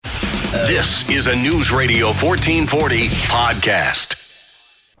This is a News Radio 1440 podcast.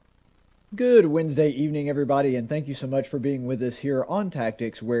 Good Wednesday evening, everybody, and thank you so much for being with us here on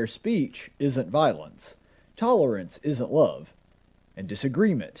Tactics, where speech isn't violence, tolerance isn't love, and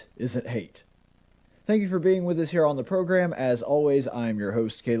disagreement isn't hate. Thank you for being with us here on the program. As always, I'm your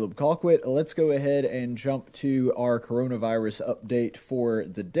host, Caleb Colquitt. Let's go ahead and jump to our coronavirus update for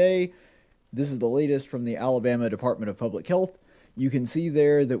the day. This is the latest from the Alabama Department of Public Health. You can see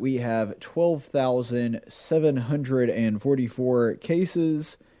there that we have 12,744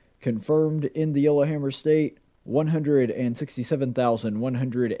 cases confirmed in the Yellowhammer State,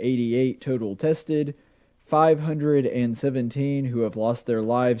 167,188 total tested, 517 who have lost their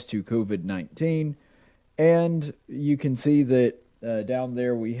lives to COVID-19, and you can see that down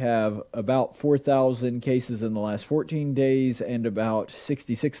there we have about 4,000 cases in the last 14 days and about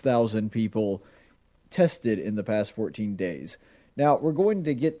 66,000 people tested in the past 14 days. Now, we're going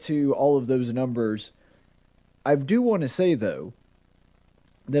to get to all of those numbers. I do want to say, though,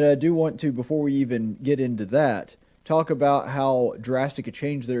 that I do want to, before we even get into that, talk about how drastic a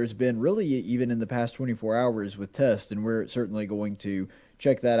change there has been, really even in the past 24 hours with tests, and we're certainly going to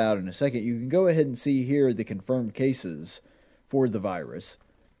check that out in a second. You can go ahead and see here the confirmed cases for the virus.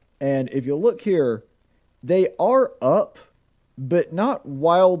 And if you look here, they are up, but not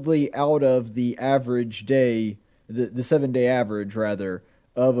wildly out of the average day, the 7-day average, rather,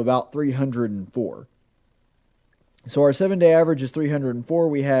 of about 304. So our 7-day average is 304.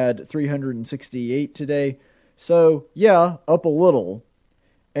 We had 368 today. So, yeah, up a little.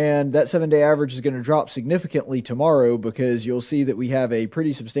 And that 7-day average is going to drop significantly tomorrow because you'll see that we have a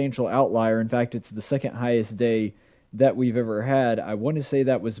pretty substantial outlier. In fact, it's the second highest day that we've ever had. I want to say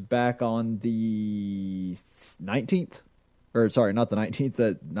that was back on the 19th. Or, sorry, not the 19th.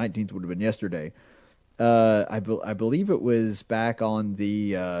 The 19th would have been yesterday. I believe it was back on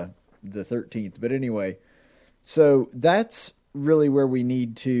the 13th. But anyway, so that's really where we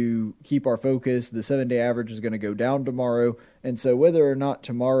need to keep our focus. The 7-day average is going to go down tomorrow. And so whether or not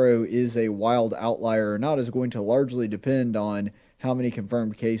tomorrow is a wild outlier or not is going to largely depend on how many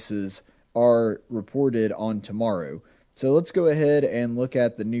confirmed cases are reported on tomorrow. So let's go ahead and look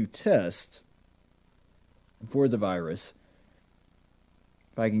at the new test for the virus.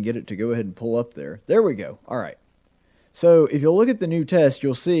 If I can get it to go ahead and pull up there. There we go. All right. So if you look at the new test,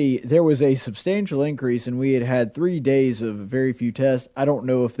 you'll see there was a substantial increase, and we had 3 days of very few tests. I don't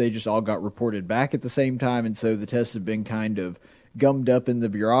know if they just all got reported back at the same time, and so the tests have been kind of gummed up in the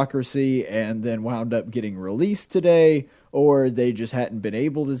bureaucracy and then wound up getting released today, or they just hadn't been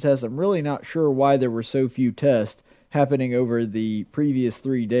able to test. I'm really not sure why there were so few tests happening over the previous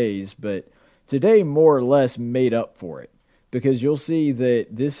 3 days, but today more or less made up for it, because you'll see that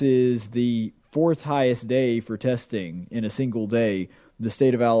this is the fourth highest day for testing in a single day the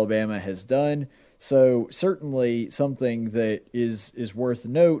state of Alabama has done. So certainly something that is worth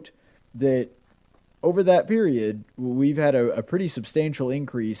note, that over that period, we've had a pretty substantial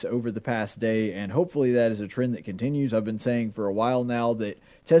increase over the past day, and hopefully that is a trend that continues. I've been saying for a while now that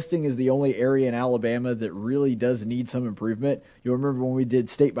testing is the only area in Alabama that really does need some improvement. You'll remember when we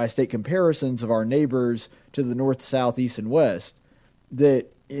did state-by-state comparisons of our neighbors to the north, south, east, and west,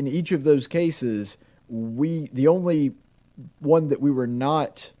 that in each of those cases, the only one that we were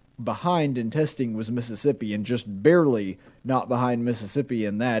not behind in testing was Mississippi, and just barely not behind Mississippi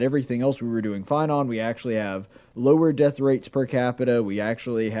in that. Everything else we were doing fine on. We actually have lower death rates per capita. We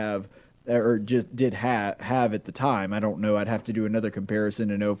actually have, or just did have at the time. I don't know. I'd have to do another comparison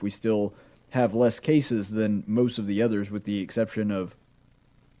to know if we still have less cases than most of the others, with the exception of,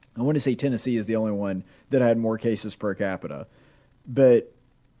 I want to say Tennessee is the only one that had more cases per capita. But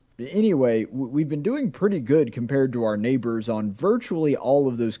anyway, we've been doing pretty good compared to our neighbors on virtually all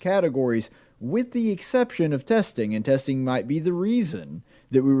of those categories, with the exception of testing, and testing might be the reason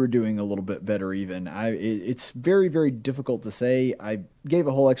that we were doing a little bit better even. It's very, very difficult to say. I gave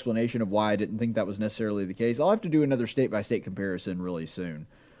a whole explanation of why I didn't think that was necessarily the case. I'll have to do another state-by-state comparison really soon.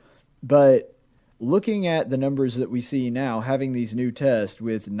 But looking at the numbers that we see now, having these new tests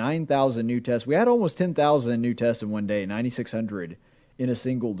with 9,000 new tests, we had almost 10,000 new tests in one day, 9,600 in a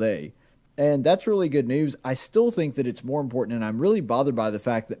single day. And that's really good news. I still think that it's more important, and I'm really bothered by the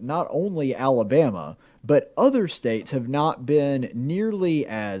fact that not only Alabama, but other states have not been nearly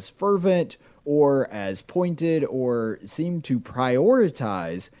as fervent or as pointed or seem to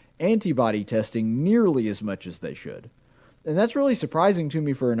prioritize antibody testing nearly as much as they should. And that's really surprising to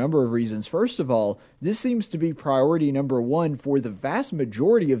me for a number of reasons. First of all, this seems to be priority number one for the vast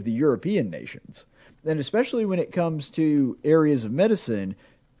majority of the European nations. And especially when it comes to areas of medicine,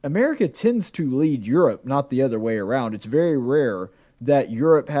 America tends to lead Europe, not the other way around. It's very rare that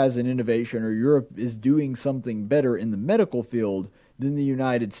Europe has an innovation or Europe is doing something better in the medical field than the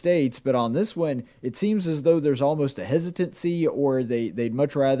United States. But on this one, it seems as though there's almost a hesitancy, or they'd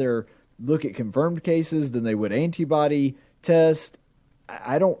much rather look at confirmed cases than they would antibody test.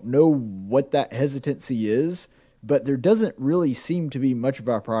 I don't know what that hesitancy is, but there doesn't really seem to be much of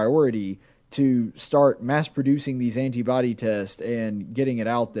a priority to start mass producing these antibody tests and getting it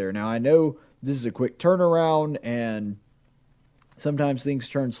out there. Now, I know this is a quick turnaround and sometimes things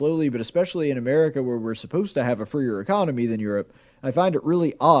turn slowly, but especially in America where we're supposed to have a freer economy than Europe, I find it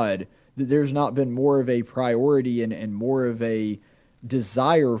really odd that there's not been more of a priority and more of a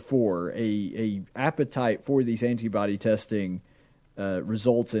desire for a appetite for these antibody testing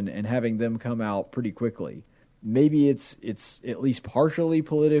results and having them come out pretty quickly. Maybe it's at least partially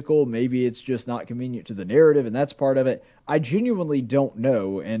political. Maybe it's just not convenient to the narrative, and that's part of it. I genuinely don't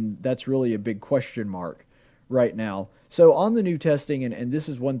know, and that's really a big question mark right now. So on the new testing, and this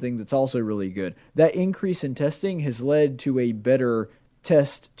is one thing that's also really good, that increase in testing has led to a better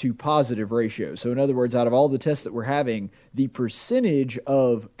test to positive ratio. So in other words, out of all the tests that we're having, the percentage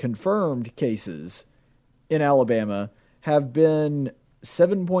of confirmed cases in Alabama have been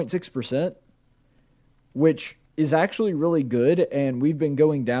 7.6%, which is actually really good, and we've been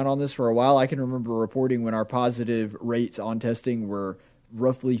going down on this for a while. I can remember reporting when our positive rates on testing were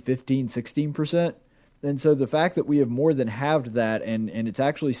roughly 15-16%. And so the fact that we have more than halved that, and it's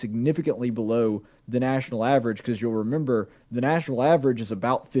actually significantly below the national average, because you'll remember the national average is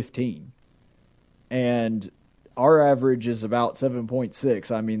about 15, and our average is about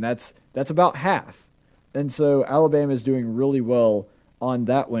 7.6. I mean, that's about half. And so Alabama is doing really well on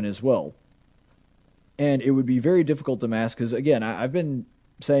that one as well. And it would be very difficult to mask, because, again, I've been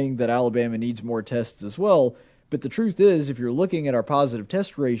saying that Alabama needs more tests as well, but the truth is, if you're looking at our positive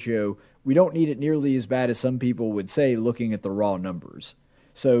test ratio, we don't need it nearly as bad as some people would say looking at the raw numbers.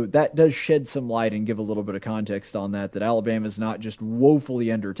 So that does shed some light and give a little bit of context on that Alabama's not just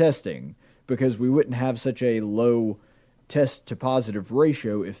woefully under testing, because we wouldn't have such a low test to positive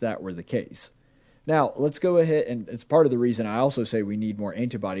ratio if that were the case. Now, let's go ahead, and it's part of the reason I also say we need more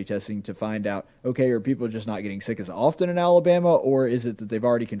antibody testing to find out, okay, are people just not getting sick as often in Alabama, or is it that they've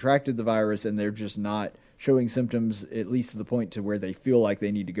already contracted the virus and they're just not showing symptoms, at least to the point to where they feel like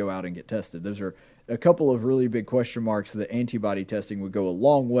they need to go out and get tested? Those are a couple of really big question marks that antibody testing would go a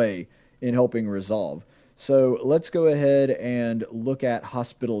long way in helping resolve. So let's go ahead and look at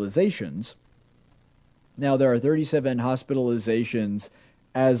hospitalizations. Now, there are 37 hospitalizations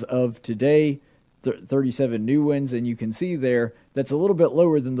as of today, 37 new ones, and you can see there that's a little bit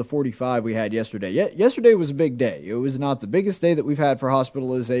lower than the 45 we had yesterday. Yesterday was a big day. It was not the biggest day that we've had for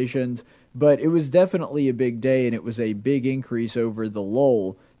hospitalizations, but it was definitely a big day, and it was a big increase over the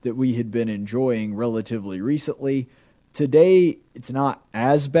lull that we had been enjoying relatively recently. Today, it's not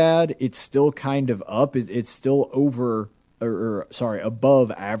as bad. It's still kind of up. It's still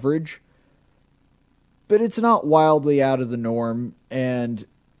above average, but it's not wildly out of the norm. And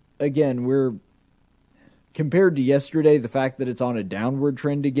again, compared to yesterday, the fact that it's on a downward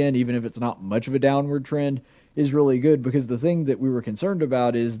trend again, even if it's not much of a downward trend, is really good, because the thing that we were concerned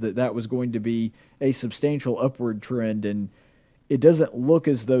about is that was going to be a substantial upward trend, and it doesn't look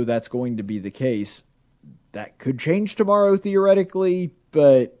as though that's going to be the case. That could change tomorrow theoretically,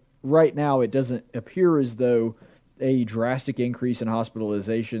 but right now it doesn't appear as though a drastic increase in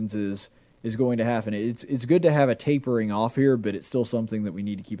hospitalizations is going to happen. It's good to have a tapering off here, but it's still something that we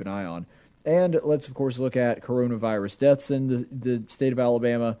need to keep an eye on. And let's, of course, look at coronavirus deaths in the state of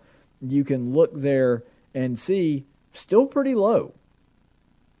Alabama. You can look there and see still pretty low.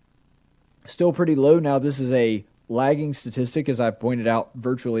 Still pretty low. Now, this is a lagging statistic, as I've pointed out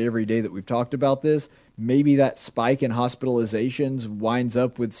virtually every day that we've talked about this. Maybe that spike in hospitalizations winds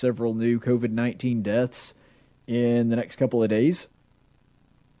up with several new COVID-19 deaths in the next couple of days.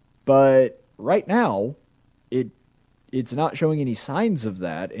 But right now, it's not showing any signs of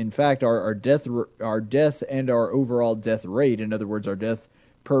that. In fact, our death and our overall death rate, in other words, our death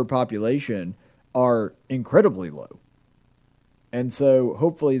per population, are incredibly low. And so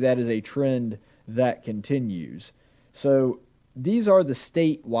hopefully that is a trend that continues. So these are the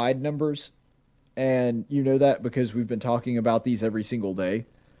statewide numbers, and you know that because we've been talking about these every single day.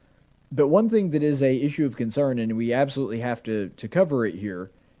 But one thing that is a issue of concern, and we absolutely have to cover it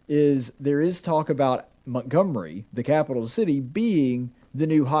here, is there is talk about Montgomery, the capital city, being the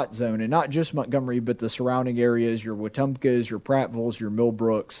new hot zone, and not just Montgomery, but the surrounding areas, your Wetumpkas, your Prattville's, your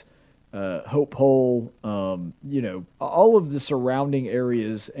Millbrooks, Hope Hole, all of the surrounding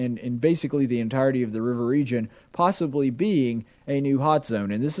areas, and basically the entirety of the river region possibly being a new hot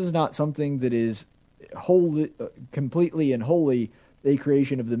zone. And this is not something that is completely and wholly a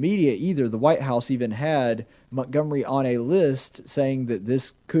creation of the media either. The White House even had Montgomery on a list saying that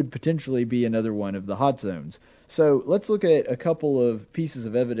this could potentially be another one of the hot zones. So let's look at a couple of pieces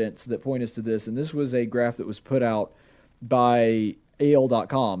of evidence that point us to this. And this was a graph that was put out by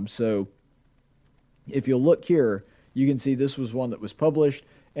AL.com. So if you'll look here, you can see this was one that was published.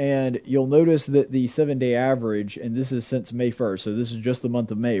 And you'll notice that the 7-day average, and this is since May 1st, so this is just the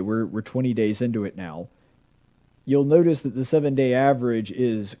month of May. We're 20 days into it now. You'll notice that the 7-day average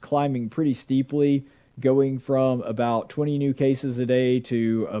is climbing pretty steeply, going from about 20 new cases a day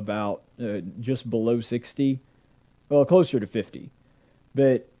to about just below 60. Well, closer to 50.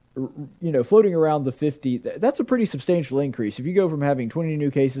 But, floating around the 50, that's a pretty substantial increase. If you go from having 20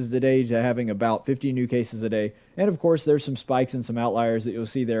 new cases a day to having about 50 new cases a day, and of course there's some spikes and some outliers that you'll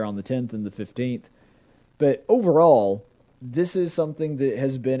see there on the 10th and the 15th. But overall, this is something that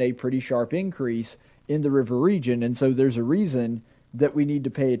has been a pretty sharp increase in the river region, and so there's a reason that we need to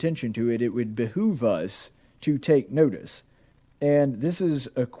pay attention to it. It would behoove us to take notice. And this is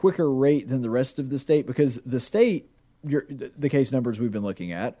a quicker rate than the rest of the state because the state, the case numbers we've been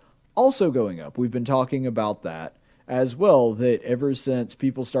looking at, also going up. We've been talking about that as well, that ever since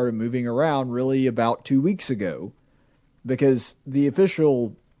people started moving around really about 2 weeks ago, because the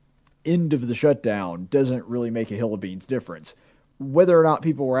official end of the shutdown doesn't really make a hill of beans difference. Whether or not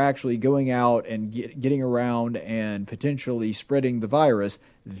people were actually going out and getting around and potentially spreading the virus,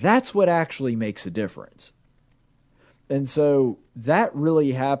 that's what actually makes a difference. And so that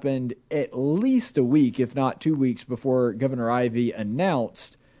really happened at least a week, if not 2 weeks, before Governor Ivey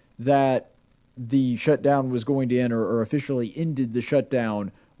announced that the shutdown was going to end or officially ended the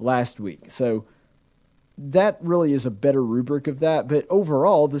shutdown last week. So that really is a better rubric of that. But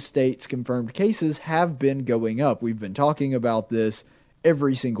overall, the state's confirmed cases have been going up. We've been talking about this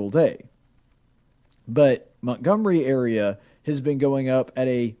every single day. But Montgomery area has been going up at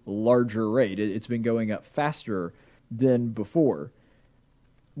a larger rate. It's been going up faster than before.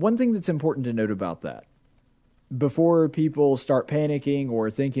 One thing that's important to note about that, before people start panicking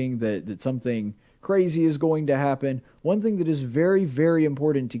or thinking that something crazy is going to happen, one thing that is very, very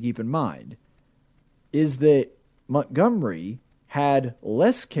important to keep in mind is that Montgomery had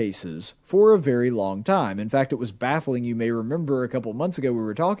less cases for a very long time. In fact, it was baffling. You may remember a couple months ago we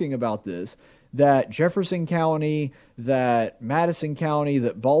were talking about this, that Jefferson County, that Madison County,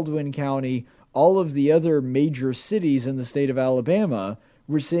 that Baldwin County, all of the other major cities in the state of Alabama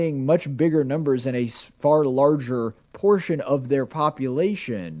were seeing much bigger numbers and a far larger portion of their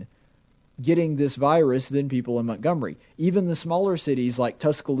population getting this virus than people in Montgomery. Even the smaller cities like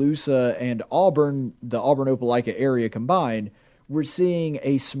Tuscaloosa and Auburn, the Auburn-Opelika area combined, were seeing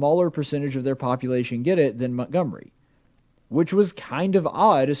a smaller percentage of their population get it than Montgomery, which was kind of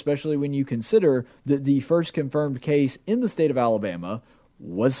odd, especially when you consider that the first confirmed case in the state of Alabama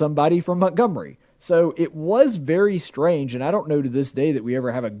was somebody from Montgomery. So it was very strange, and I don't know to this day that we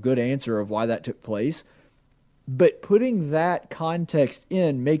ever have a good answer of why that took place. But putting that context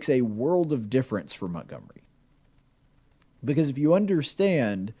in makes a world of difference for Montgomery. Because if you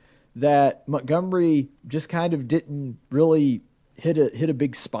understand that Montgomery just kind of didn't really hit a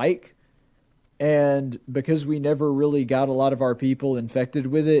big spike, and because we never really got a lot of our people infected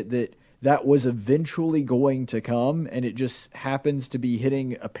with it, that was eventually going to come, and it just happens to be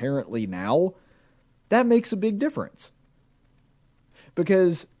hitting apparently now, that makes a big difference.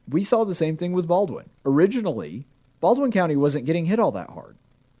 Because we saw the same thing with Baldwin. Originally, Baldwin County wasn't getting hit all that hard.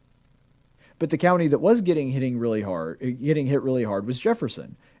 But the county that was getting hit really hard was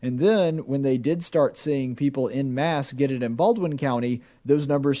Jefferson. And then when they did start seeing people en masse get it in Baldwin County, those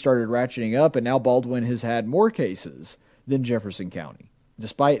numbers started ratcheting up, and now Baldwin has had more cases than Jefferson County,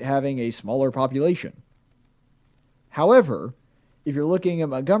 despite having a smaller population. However, if you're looking at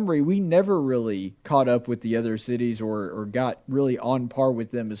Montgomery, we never really caught up with the other cities or got really on par with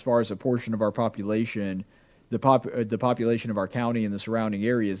them as far as a portion of our population, the population of our county and the surrounding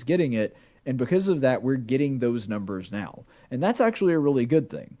areas getting it. And because of that, we're getting those numbers now. And that's actually a really good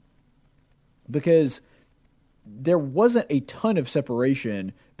thing, because there wasn't a ton of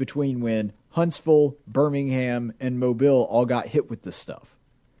separation between when Huntsville, Birmingham, and Mobile all got hit with this stuff.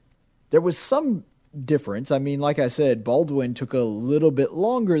 There was some difference. I mean, like I said, Baldwin took a little bit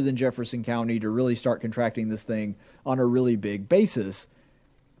longer than Jefferson County to really start contracting this thing on a really big basis.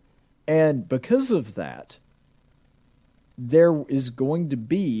 And because of that, there is going to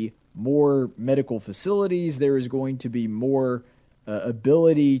be more medical facilities. There is going to be more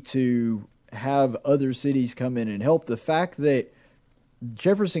ability to have other cities come in and help. The fact that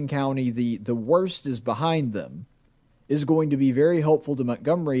Jefferson County, the worst is behind them, is going to be very helpful to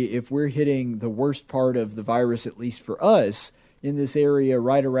Montgomery if we're hitting the worst part of the virus, at least for us, in this area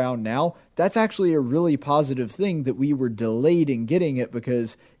right around now, that's actually a really positive thing that we were delayed in getting it,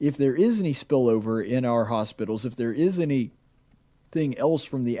 because if there is any spillover in our hospitals, if there is anything else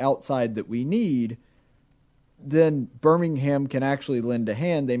from the outside that we need, then Birmingham can actually lend a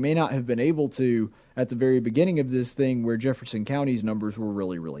hand. They may not have been able to at the very beginning of this thing where Jefferson County's numbers were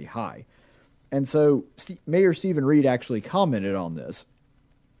really, really high. And so Mayor Stephen Reed actually commented on this.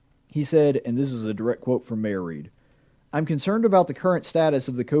 He said, and this is a direct quote from Mayor Reed, "I'm concerned about the current status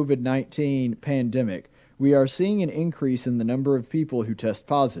of the COVID-19 pandemic. We are seeing an increase in the number of people who test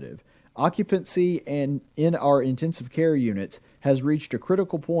positive. Occupancy in our intensive care units has reached a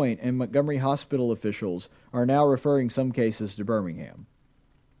critical point, and Montgomery Hospital officials are now referring some cases to Birmingham."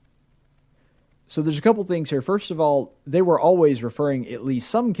 So there's a couple things here. First of all, they were always referring at least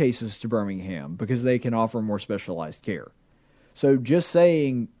some cases to Birmingham because they can offer more specialized care. So just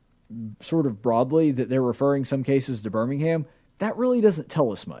saying sort of broadly that they're referring some cases to Birmingham, that really doesn't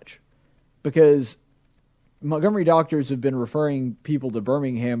tell us much, because Montgomery doctors have been referring people to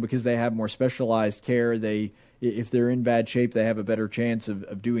Birmingham because they have more specialized care. If they're in bad shape, they have a better chance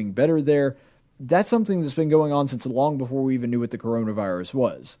of doing better there. That's something that's been going on since long before we even knew what the coronavirus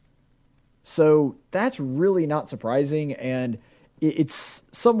was. So that's really not surprising, and it's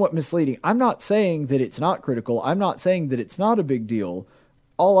somewhat misleading. I'm not saying that it's not critical. I'm not saying that it's not a big deal.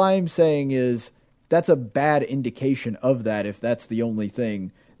 All I'm saying is that's a bad indication of that if that's the only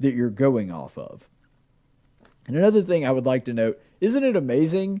thing that you're going off of. And another thing I would like to note, isn't it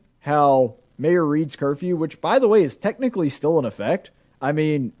amazing how Mayor Reed's curfew, which, by the way, is technically still in effect. I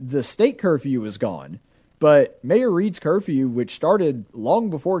mean, the state curfew is gone, but Mayor Reed's curfew, which started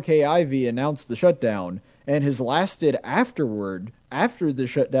long before KIV announced the shutdown and has lasted afterward, after the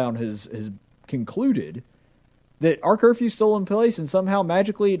shutdown has concluded, that our curfew's still in place, and somehow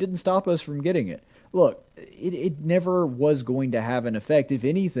magically it didn't stop us from getting it. Look, it never was going to have an effect. If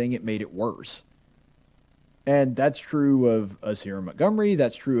anything, it made it worse. And that's true of us here in Montgomery.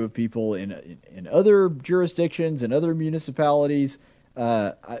 That's true of people in other jurisdictions and other municipalities.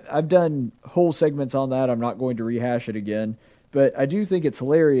 I've done whole segments on that. I'm not going to rehash it again. But I do think it's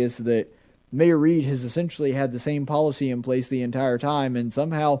hilarious that Mayor Reed has essentially had the same policy in place the entire time, and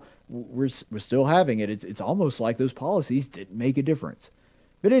somehow we're still having it. It's almost like those policies didn't make a difference.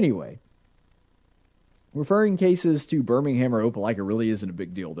 But anyway, referring cases to Birmingham or Opelika really isn't a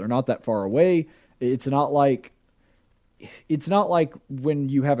big deal. They're not that far away. It's not like when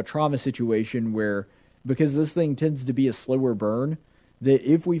you have a trauma situation where, because this thing tends to be a slower burn, that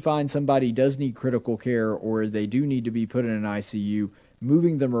if we find somebody does need critical care or they do need to be put in an ICU,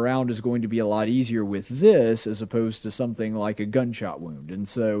 moving them around is going to be a lot easier with this as opposed to something like a gunshot wound. And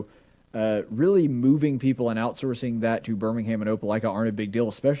so really moving people and outsourcing that to Birmingham and Opelika aren't a big deal,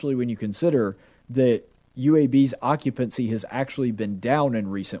 especially when you consider that UAB's occupancy has actually been down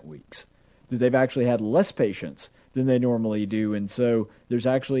in recent weeks, that they've actually had less patients than they normally do. And so there's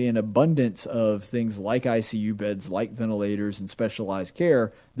actually an abundance of things like ICU beds, like ventilators and specialized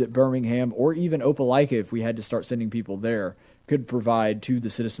care that Birmingham or even Opelika, if we had to start sending people there, could provide to the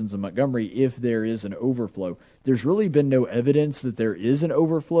citizens of Montgomery if there is an overflow. There's really been no evidence that there is an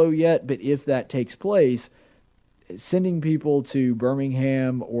overflow yet, but if that takes place, sending people to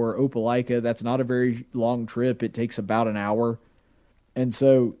Birmingham or Opelika, that's not a very long trip. It takes about an hour. And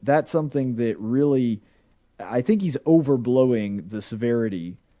so that's something that really, I think he's overblowing the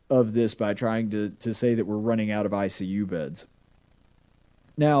severity of this by trying to say that we're running out of ICU beds.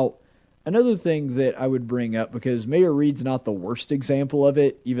 Now, another thing that I would bring up, because Mayor Reed's not the worst example of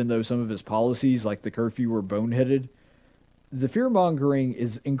it, even though some of his policies, like the curfew, were boneheaded. The fear-mongering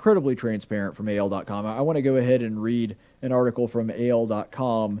is incredibly transparent from AL.com. I want to go ahead and read an article from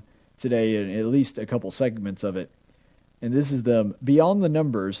AL.com today, and at least a couple segments of it. And this is them. Beyond the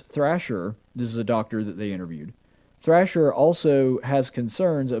numbers, Thrasher, this is a doctor that they interviewed, Thrasher also has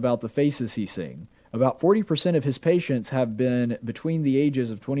concerns about the faces he's seeing. About 40% of his patients have been between the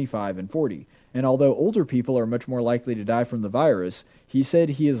ages of 25 and 40. And although older people are much more likely to die from the virus, he said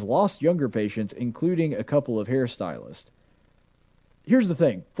he has lost younger patients, including a couple of hairstylists. Here's the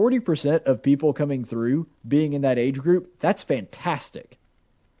thing. 40% of people coming through being in that age group, that's fantastic.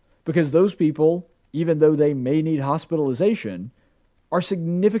 Because those people, even though they may need hospitalization, are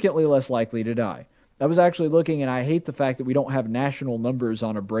significantly less likely to die. I was actually looking, and I hate the fact that we don't have national numbers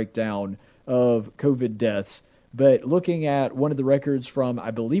on a breakdown of COVID deaths, but looking at one of the records from, I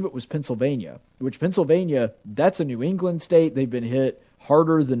believe it was Pennsylvania, which Pennsylvania, that's a New England state. They've been hit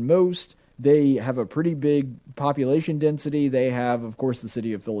harder than most. They have a pretty big population density. They have, of course, the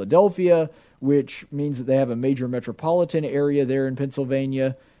city of Philadelphia, which means that they have a major metropolitan area there in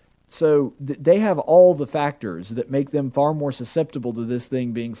Pennsylvania. So they have all the factors that make them far more susceptible to this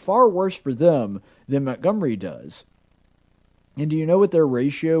thing being far worse for them than Montgomery does. And do you know what their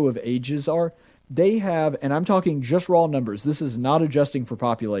ratio of ages are? They have, and I'm talking just raw numbers, this is not adjusting for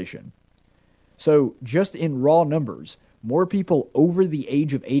population. So just in raw numbers, more people over the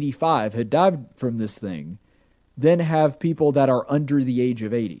age of 85 had died from this thing than have people that are under the age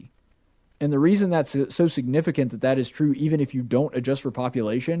of 80. And the reason that's so significant that is true, even if you don't adjust for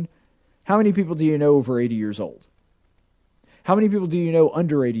population, how many people do you know over 80 years old? How many people do you know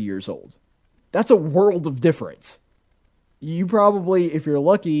under 80 years old? That's a world of difference. You probably, if you're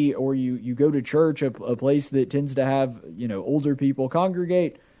lucky, or you go to church, a place that tends to have, older people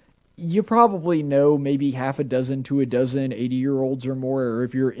congregate, you probably know maybe half a dozen to a dozen 80-year-olds or more, or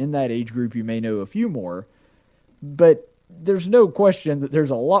if you're in that age group, you may know a few more. But there's no question that there's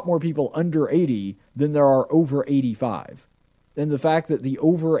a lot more people under 80 than there are over 85. And the fact that the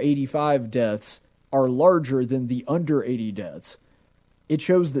over 85 deaths are larger than the under 80 deaths, it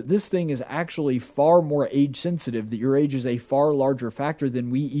shows that this thing is actually far more age sensitive, that your age is a far larger factor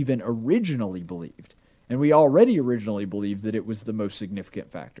than we even originally believed. And we already originally believed that it was the most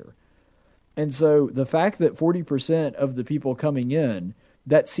significant factor. And so the fact that 40% of the people coming in,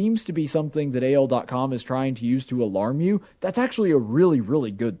 that seems to be something that AL.com is trying to use to alarm you, that's actually a really,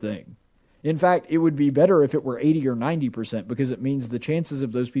 really good thing. In fact, it would be better if it were 80 or 90% because it means the chances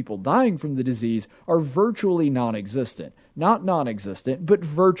of those people dying from the disease are virtually non-existent. Not non-existent, but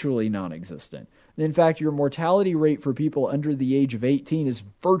virtually non-existent. In fact, your mortality rate for people under the age of 18 is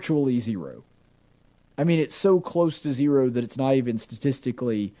virtually zero. I mean, it's so close to zero that it's not even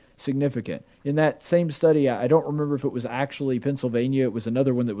statistically significant. In that same study, I don't remember if it was actually Pennsylvania, it was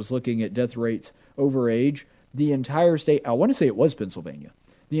another one that was looking at death rates over age. The entire state, I want to say it was Pennsylvania.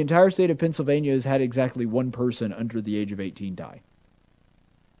 The entire state of Pennsylvania has had exactly one person under the age of 18 die.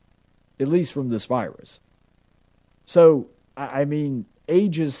 At least from this virus. So, I mean,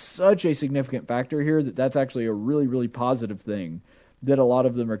 age is such a significant factor here that that's actually a really, really positive thing that a lot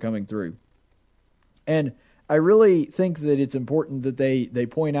of them are coming through. And I really think that it's important that they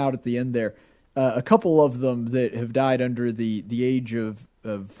point out at the end there, a couple of them that have died under the age of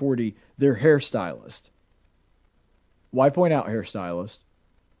 40, they're hairstylists. Why point out hairstylists?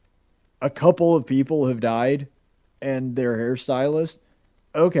 A couple of people have died and they're hairstylists?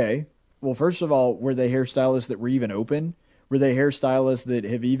 Okay, well, first of all, were they hairstylists that were even open? Were they hairstylists that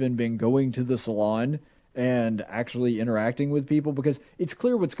have even been going to the salon and actually interacting with people? Because it's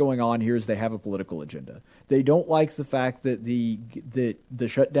clear what's going on here is they have a political agenda. They don't like the fact that the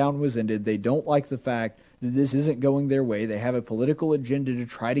shutdown was ended. They don't like the fact that this isn't going their way. They have a political agenda to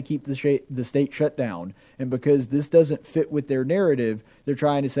try to keep the state shut down. And because this doesn't fit with their narrative, they're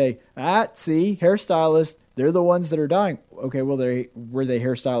trying to say, see, hairstylists, they're the ones that are dying. Okay, well, were they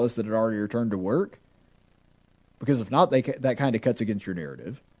hairstylists that had already returned to work? Because if not, that kind of cuts against your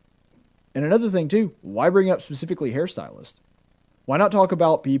narrative. And another thing, too, why bring up specifically hairstylists? Why not talk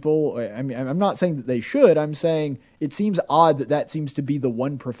about people? I mean, I'm not saying that they should. I'm saying it seems odd that seems to be the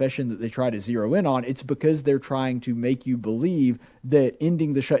one profession that they try to zero in on. It's because they're trying to make you believe that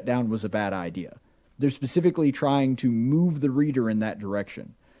ending the shutdown was a bad idea. They're specifically trying to move the reader in that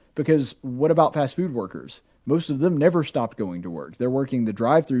direction. Because what about fast food workers? Most of them never stopped going to work. They're working the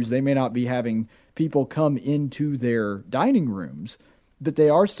drive-thrus. They may not be having people come into their dining rooms, but they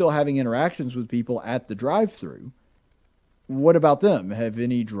are still having interactions with people at the drive-thru. What about them? Have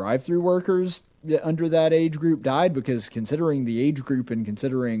any drive-thru workers under that age group died? Because considering the age group and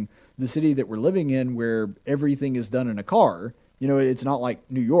considering the city that we're living in where everything is done in a car, it's not like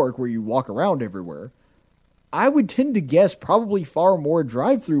New York where you walk around everywhere. I would tend to guess probably far more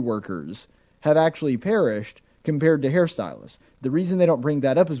drive-thru workers have actually perished compared to hairstylists. The reason they don't bring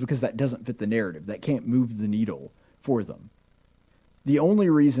that up is because that doesn't fit the narrative. That can't move the needle for them. The only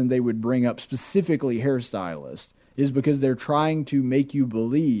reason they would bring up specifically hairstylists is because they're trying to make you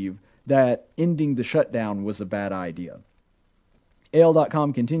believe that ending the shutdown was a bad idea.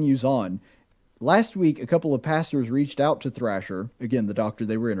 AL.com continues on. Last week, a couple of pastors reached out to Thrasher, again, the doctor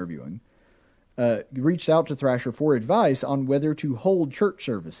they were interviewing, reached out to Thrasher for advice on whether to hold church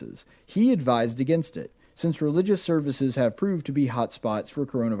services. He advised against it, since religious services have proved to be hotspots for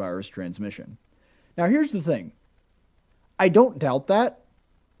coronavirus transmission. Now, here's the thing. I don't doubt that,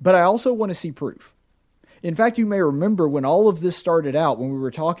 but I also want to see proof. In fact, you may remember when all of this started out, when we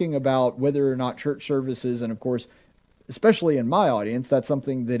were talking about whether or not church services, and of course, especially in my audience, that's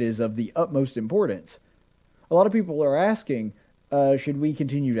something that is of the utmost importance. A lot of people are asking, should we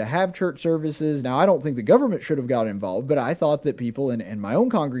continue to have church services? Now, I don't think the government should have got involved, but I thought that people in my own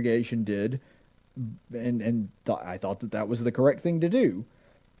congregation did, and I thought that was the correct thing to do.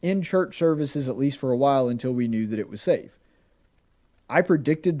 in church services, at least for a while, until we knew that it was safe. I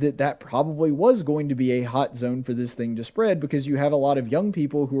predicted that that probably was going to be a hot zone for this thing to spread, because you have a lot of young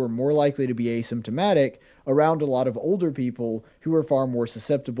people who are more likely to be asymptomatic around a lot of older people who are far more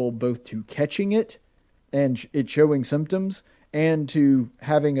susceptible both to catching it and it showing symptoms, and to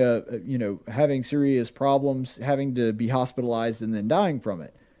having having serious problems, having to be hospitalized and then dying from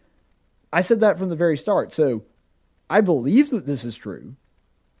it. I said that from the very start. So I believe that this is true.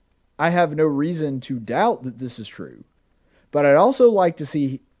 I have no reason to doubt that this is true. But I'd also like to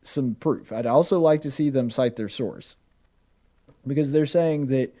see some proof. I'd also like to see them cite their source. Because they're saying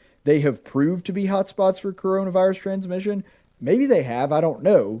that they have proved to be hotspots for coronavirus transmission. Maybe they have, I don't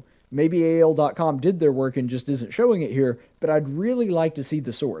know. Maybe AL.com did their work and just isn't showing it here, but I'd really like to see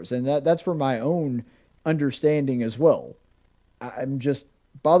the source, and that's for my own understanding as well. I'm just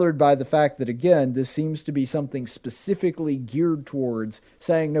bothered by the fact that, again, this seems to be something specifically geared towards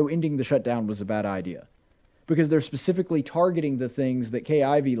saying, no, ending the shutdown was a bad idea. Because they're specifically targeting the things that Kay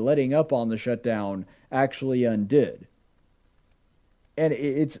Ivey letting up on the shutdown actually undid. And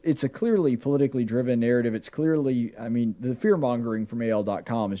it's a clearly politically driven narrative. It's clearly, the fear-mongering from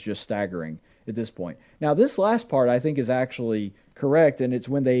AL.com is just staggering at this point. Now, this last part I think is actually correct, and it's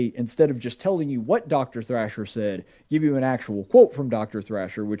when they, instead of just telling you what Dr. Thrasher said, give you an actual quote from Dr.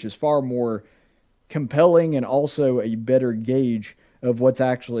 Thrasher, which is far more compelling and also a better gauge of what's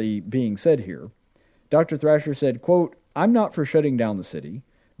actually being said here. Dr. Thrasher said, quote, "I'm not for shutting down the city,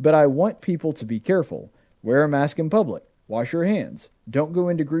 but I want people to be careful. Wear a mask in public. Wash your hands. Don't go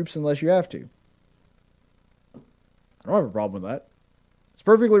into groups unless you have to." I don't have a problem with that. It's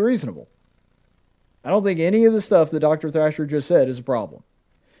perfectly reasonable. I don't think any of the stuff that Dr. Thrasher just said is a problem.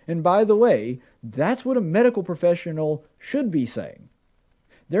 And by the way, that's what a medical professional should be saying.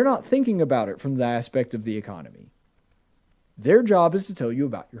 They're not thinking about it from the aspect of the economy. Their job is to tell you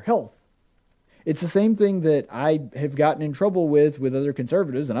about your health. It's the same thing that I have gotten in trouble with other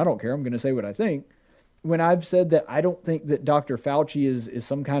conservatives, and I don't care, I'm going to say what I think. When I've said that I don't think that Dr. Fauci is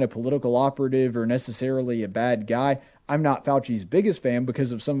some kind of political operative or necessarily a bad guy, I'm not Fauci's biggest fan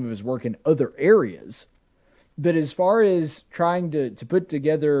because of some of his work in other areas. But as far as trying to put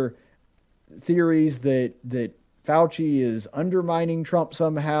together theories that Fauci is undermining Trump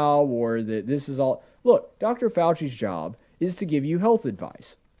somehow, or that this is all... Look, Dr. Fauci's job is to give you health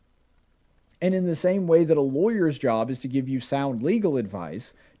advice. And in the same way that a lawyer's job is to give you sound legal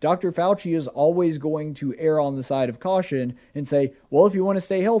advice, Dr. Fauci is always going to err on the side of caution and say, well, if you want to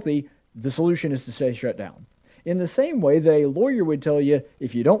stay healthy, the solution is to stay shut down. In the same way that a lawyer would tell you,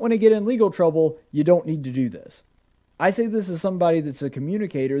 if you don't want to get in legal trouble, you don't need to do this. I say this as somebody that's a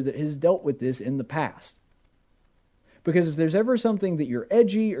communicator that has dealt with this in the past. Because if there's ever something that you're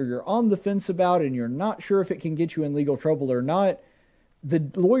edgy or you're on the fence about and you're not sure if it can get you in legal trouble or not,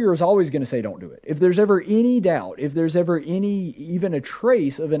 the lawyer is always going to say don't do it. If there's ever any doubt, if there's ever even a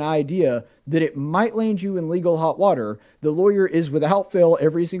trace of an idea that it might land you in legal hot water, the lawyer is without fail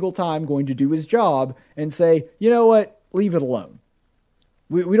every single time going to do his job and say, you know what, leave it alone.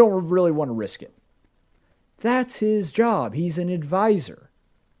 We don't really want to risk it. That's his job. He's an advisor.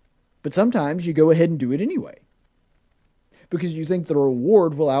 But sometimes you go ahead and do it anyway, because you think the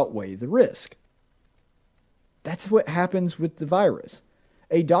reward will outweigh the risk. That's what happens with the virus.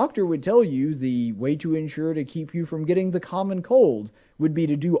 A doctor would tell you the way to ensure to keep you from getting the common cold would be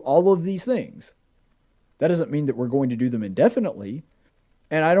to do all of these things. That doesn't mean that we're going to do them indefinitely.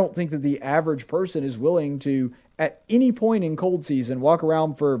 And I don't think that the average person is willing to, at any point in cold season, walk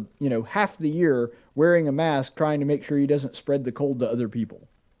around for, half the year wearing a mask trying to make sure he doesn't spread the cold to other people.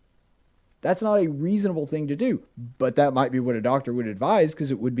 That's not a reasonable thing to do. But that might be what a doctor would advise, because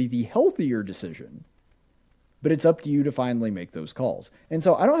it would be the healthier decision. But it's up to you to finally make those calls. And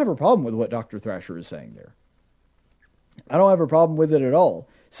so I don't have a problem with what Dr. Thrasher is saying there. I don't have a problem with it at all.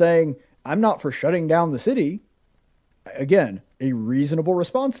 Saying, I'm not for shutting down the city. Again, a reasonable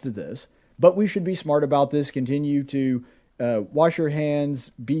response to this. But we should be smart about this, continue to wash your hands,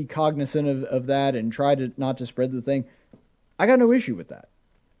 be cognizant of that, and try to not to spread the thing. I got no issue with that.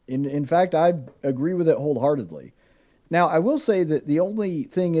 In fact, I agree with it wholeheartedly. Now, I will say that the only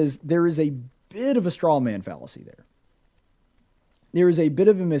thing is there is a bit of a straw man fallacy there. There is a bit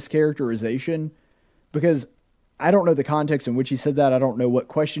of a mischaracterization, because I don't know the context in which he said that. I don't know what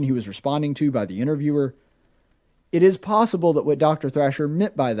question he was responding to by the interviewer. It is possible that what Dr. Thrasher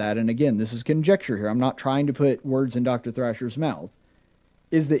meant by that, and again, this is conjecture here, I'm not trying to put words in Dr. Thrasher's mouth,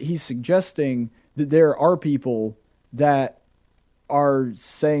 is that he's suggesting that there are people that are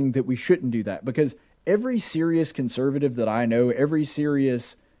saying that we shouldn't do that. Because every serious conservative that I know, every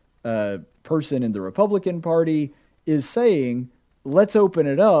serious person in the Republican Party is saying let's open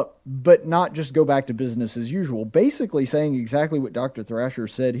it up, but not just go back to business as usual. Basically saying exactly what Dr. Thrasher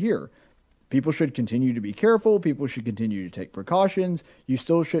said here. People should continue to be careful. People should continue to take precautions. You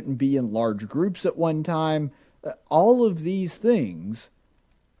still shouldn't be in large groups at one time. All of these things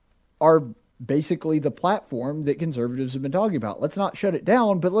are basically the platform that conservatives have been talking about. Let's not shut it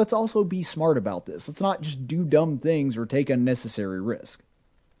down, but let's also be smart about this. Let's not just do dumb things or take unnecessary risk.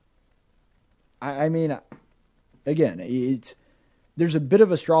 I mean, again, there's a bit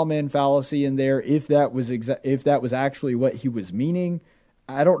of a straw man fallacy in there if that was actually what he was meaning.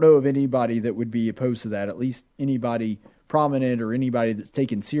 I don't know of anybody that would be opposed to that, at least anybody prominent or anybody that's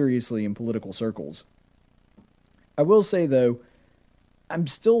taken seriously in political circles. I will say, though, I'm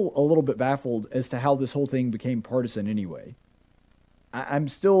still a little bit baffled as to how this whole thing became partisan anyway. I'm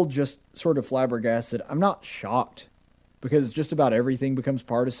still just sort of flabbergasted. I'm not shocked, because just about everything becomes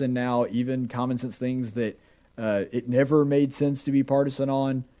partisan now, even common sense things that it never made sense to be partisan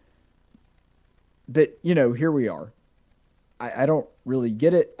on. But, here we are. I don't really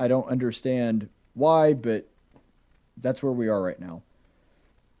get it. I don't understand why, but that's where we are right now.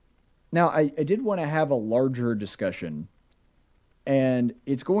 Now, I did want to have a larger discussion, and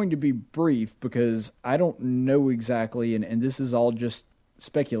it's going to be brief because I don't know exactly, and this is all just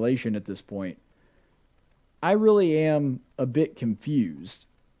speculation at this point. I really am a bit confused.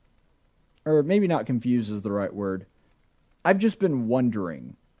 Or maybe not confused is the right word. I've just been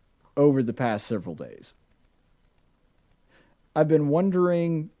wondering over the past several days. I've been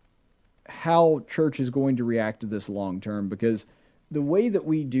wondering how church is going to react to this long term, because the way that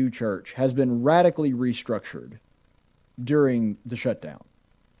we do church has been radically restructured during the shutdown.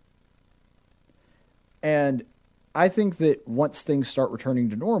 And I think that once things start returning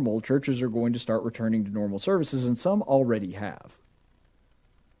to normal, churches are going to start returning to normal services, and some already have.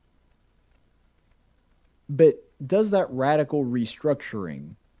 But does that radical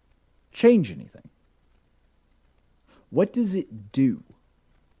restructuring change anything? What does it do?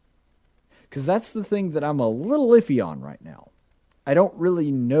 Because that's the thing that I'm a little iffy on right now. I don't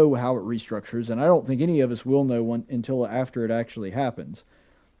really know how it restructures, and I don't think any of us will know until after it actually happens.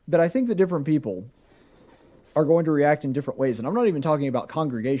 But I think the different people are going to react in different ways. And I'm not even talking about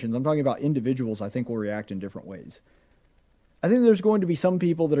congregations. I'm talking about individuals I think will react in different ways. I think there's going to be some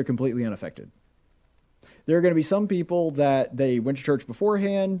people that are completely unaffected. There are going to be some people that they went to church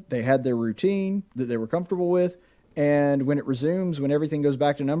beforehand, they had their routine that they were comfortable with, and when it resumes, when everything goes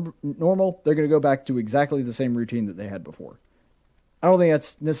back to normal, they're going to go back to exactly the same routine that they had before. I don't think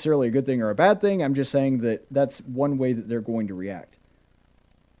that's necessarily a good thing or a bad thing. I'm just saying that that's one way that they're going to react.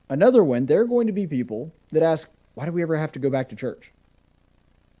 Another one, there are going to be people that ask, why do we ever have to go back to church?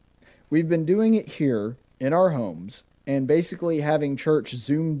 We've been doing it here in our homes and basically having church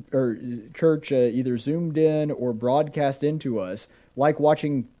either zoomed in or broadcast into us like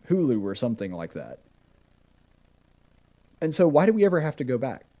watching Hulu or something like that. And so why do we ever have to go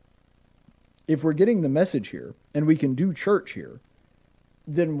back? If we're getting the message here and we can do church here,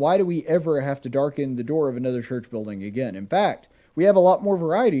 then why do we ever have to darken the door of another church building again? In fact, we have a lot more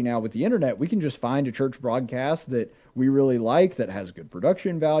variety now with the internet. We can just find a church broadcast that we really like, that has good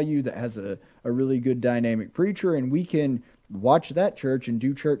production value, that has a really good dynamic preacher, and we can watch that church and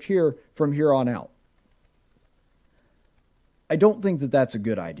do church here from here on out. I don't think that that's a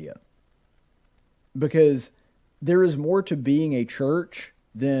good idea, because there is more to being a church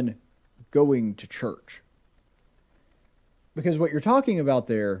than going to church. Because what you're talking about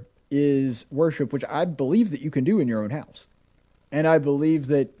there is worship, which I believe that you can do in your own house. And I believe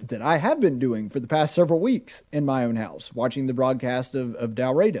that I have been doing for the past several weeks in my own house, watching the broadcast of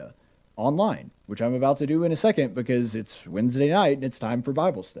Dalreda online, which I'm about to do in a second because it's Wednesday night and it's time for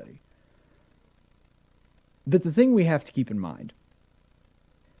Bible study. But the thing we have to keep in mind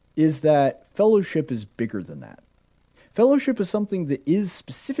is that fellowship is bigger than that. Fellowship is something that is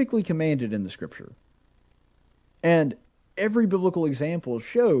specifically commanded in the Scripture. And every biblical example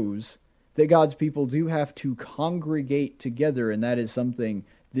shows that God's people do have to congregate together, and that is something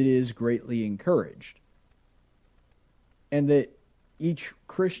that is greatly encouraged. And that each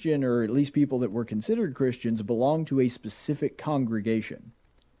Christian, or at least people that were considered Christians, belong to a specific congregation.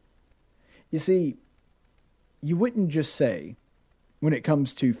 You see, you wouldn't just say, when it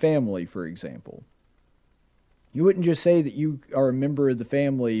comes to family, for example, you wouldn't just say that you are a member of the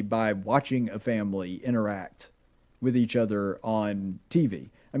family by watching a family interact with each other on TV.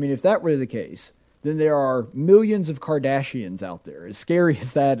 I mean, if that were the case, then there are millions of Kardashians out there, as scary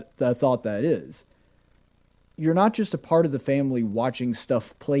as that thought that is. You're not just a part of the family watching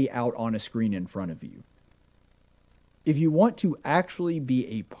stuff play out on a screen in front of you. If you want to actually be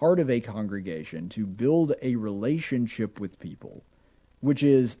a part of a congregation, to build a relationship with people, which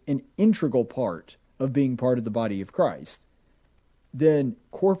is an integral part of being part of the body of Christ, then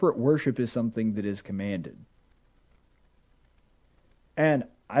corporate worship is something that is commanded. And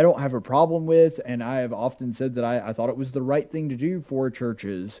I don't have a problem with, and I have often said that I thought it was the right thing to do for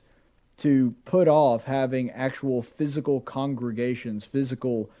churches to put off having actual physical congregations,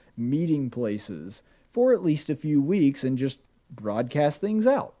 physical meeting places for at least a few weeks and just broadcast things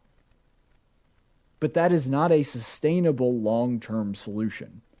out. But that is not a sustainable long-term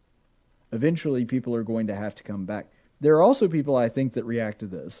solution. Eventually, people are going to have to come back. There are also people, I think, that react to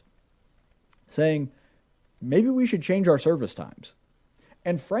this, saying, maybe we should change our service times.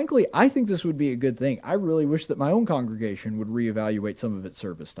 And frankly, I think this would be a good thing. I really wish that my own congregation would reevaluate some of its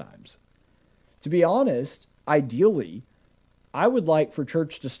service times. To be honest, ideally, I would like for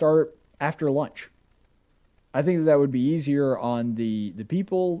church to start after lunch. I think that would be easier on the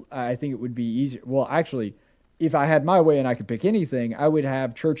people. I think it would be easier. Well, actually, if I had my way and I could pick anything, I would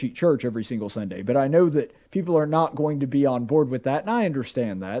have church eat church every single Sunday. But I know that people are not going to be on board with that, and I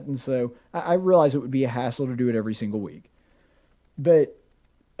understand that. And so I realize it would be a hassle to do it every single week. But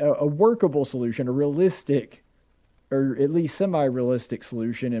a workable solution, a realistic, or at least semi-realistic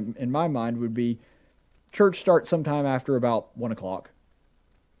solution in my mind would be church starts sometime after about 1 o'clock.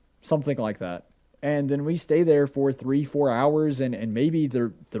 Something like that. And then we stay there for 3-4 hours and maybe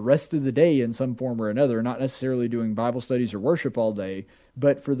the rest of the day in some form or another, not necessarily doing Bible studies or worship all day,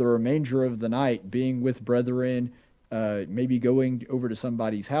 but for the remainder of the night, being with brethren, maybe going over to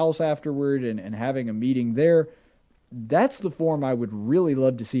somebody's house afterward and having a meeting there. That's the form I would really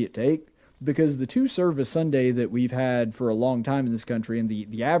love to see it take, because the 2-service Sunday that we've had for a long time in this country, and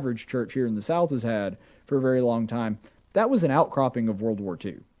the average church here in the South has had for a very long time, that was an outcropping of World War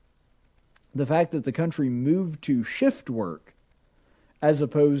II. The fact that the country moved to shift work as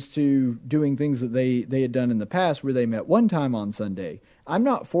opposed to doing things that they had done in the past where they met one time on Sunday. I'm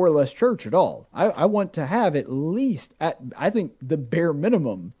not for less church at all. I want to have at least, I think the bare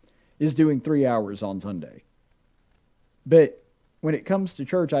minimum is doing 3 hours on Sunday. But when it comes to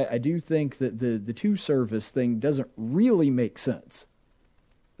church, I do think that the 2-service thing doesn't really make sense.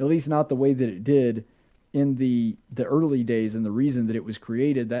 At least not the way that it did in the early days, and the reason that it was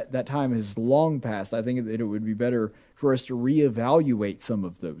created. That time has long passed. I think that it would be better for us to reevaluate some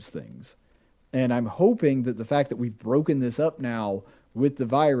of those things. And I'm hoping that the fact that we've broken this up now with the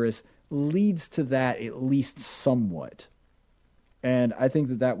virus leads to that at least somewhat. And I think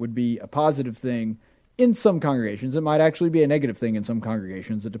that that would be a positive thing in some congregations. It might actually be a negative thing in some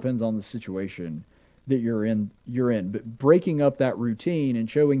congregations. It depends on the situation that you're in. But breaking up that routine and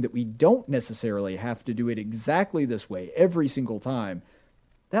showing that we don't necessarily have to do it exactly this way every single time,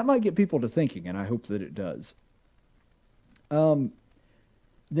 that might get people to thinking, and I hope that it does. The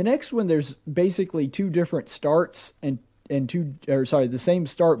next one, there's basically 2 different starts and the same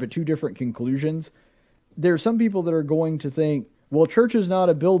start but 2 different conclusions. There are some people that are going to think, well, church is not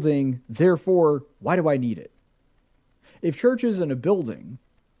a building, therefore, why do I need it? If church isn't a building,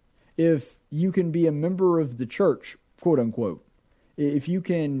 if you can be a member of the church, quote unquote, if you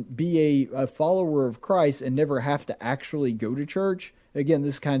can be a follower of Christ and never have to actually go to church, again,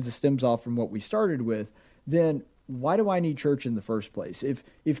 this kind of stems off from what we started with, then why do I need church in the first place?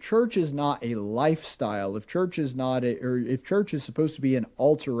 If church is not a lifestyle, if church is if church is supposed to be an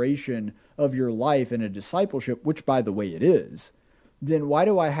alteration of your life and a discipleship, which by the way it is, then why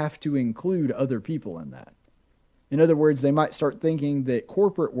do I have to include other people in that? In other words, they might start thinking that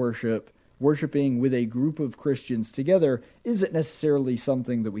corporate worship, worshiping with a group of Christians together, isn't necessarily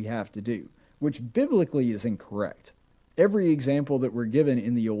something that we have to do, which biblically is incorrect. Every example that we're given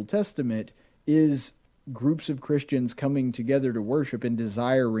in the Old Testament is groups of Christians coming together to worship and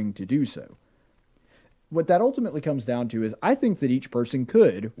desiring to do so. What that ultimately comes down to is I think that each person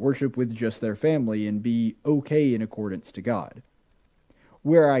could worship with just their family and be okay in accordance to God.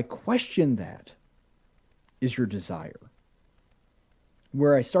 Where I question that is your desire.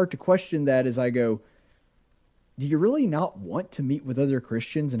 Where I start to question that is I go, do you really not want to meet with other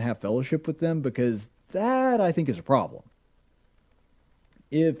Christians and have fellowship with them? Because that, I think, is a problem.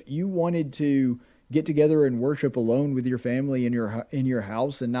 If you wanted to get together and worship alone with your family in your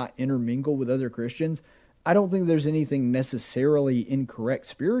house and not intermingle with other Christians, I don't think there's anything necessarily incorrect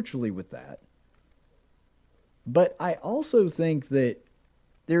spiritually with that. But I also think that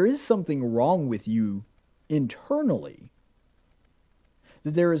there is something wrong with you internally.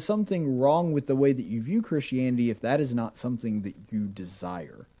 That there is something wrong with the way that you view Christianity if that is not something that you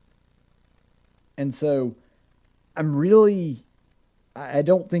desire. And so I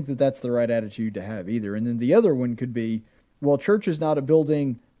don't think that that's the right attitude to have either. And then the other one could be, well, church is not a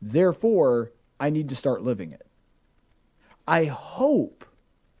building, therefore I need to start living it. I hope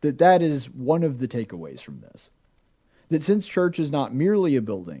that that is one of the takeaways from this. That since church is not merely a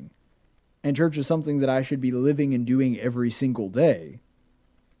building, and church is something that I should be living and doing every single day,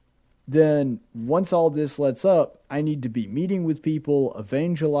 then once all this lets up, I need to be meeting with people,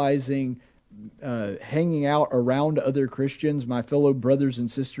 evangelizing, hanging out around other Christians, my fellow brothers and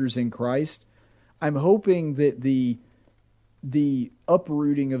sisters in Christ. I'm hoping that the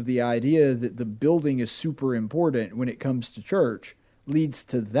uprooting of the idea that the building is super important when it comes to church leads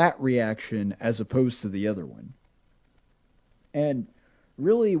to that reaction as opposed to the other one. And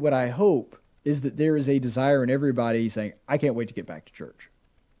really what I hope is that there is a desire in everybody saying, I can't wait to get back to church.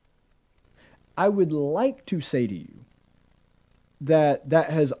 I would like to say to you that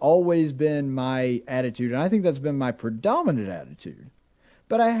that has always been my attitude, and I think that's been my predominant attitude.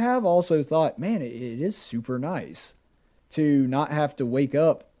 But I have also thought, man, it is super nice to not have to wake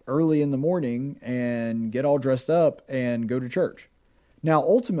up early in the morning and get all dressed up and go to church. Now,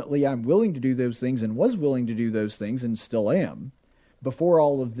 ultimately, I'm willing to do those things and was willing to do those things and still am before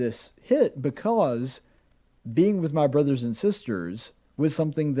all of this hit, because being with my brothers and sisters was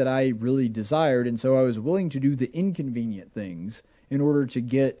something that I really desired, and so I was willing to do the inconvenient things in order to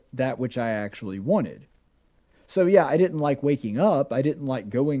get that which I actually wanted. So yeah, I didn't like waking up, I didn't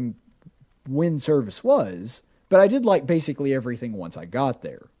like going when service was, but I did like basically everything once I got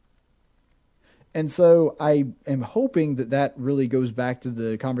there. And so I am hoping that that really goes back to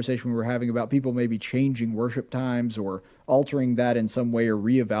the conversation we were having about people maybe changing worship times or altering that in some way or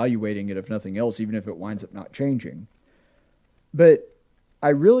reevaluating it, if nothing else, even if it winds up not changing. But I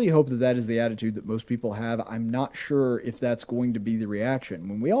really hope that that is the attitude that most people have. I'm not sure if that's going to be the reaction.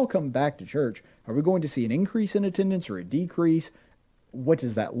 When we all come back to church, are we going to see an increase in attendance or a decrease? What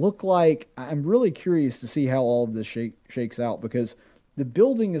does that look like? I'm really curious to see how all of this shakes out, because the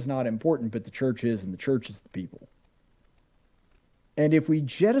building is not important, but the church is, and the church is the people. And if we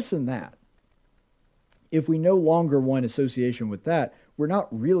jettison that, if we no longer want association with that, we're not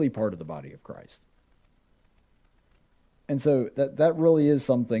really part of the body of Christ. And so that really is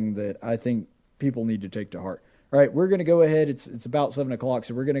something that I think people need to take to heart. All right, we're going to go ahead. It's about 7 o'clock,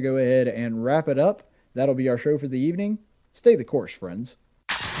 so we're going to go ahead and wrap it up. That'll be our show for the evening. Stay the course, friends.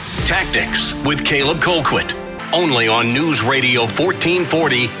 Tactics with Caleb Colquitt. Only on News Radio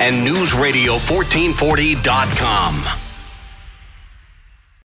 1440 and NewsRadio1440.com.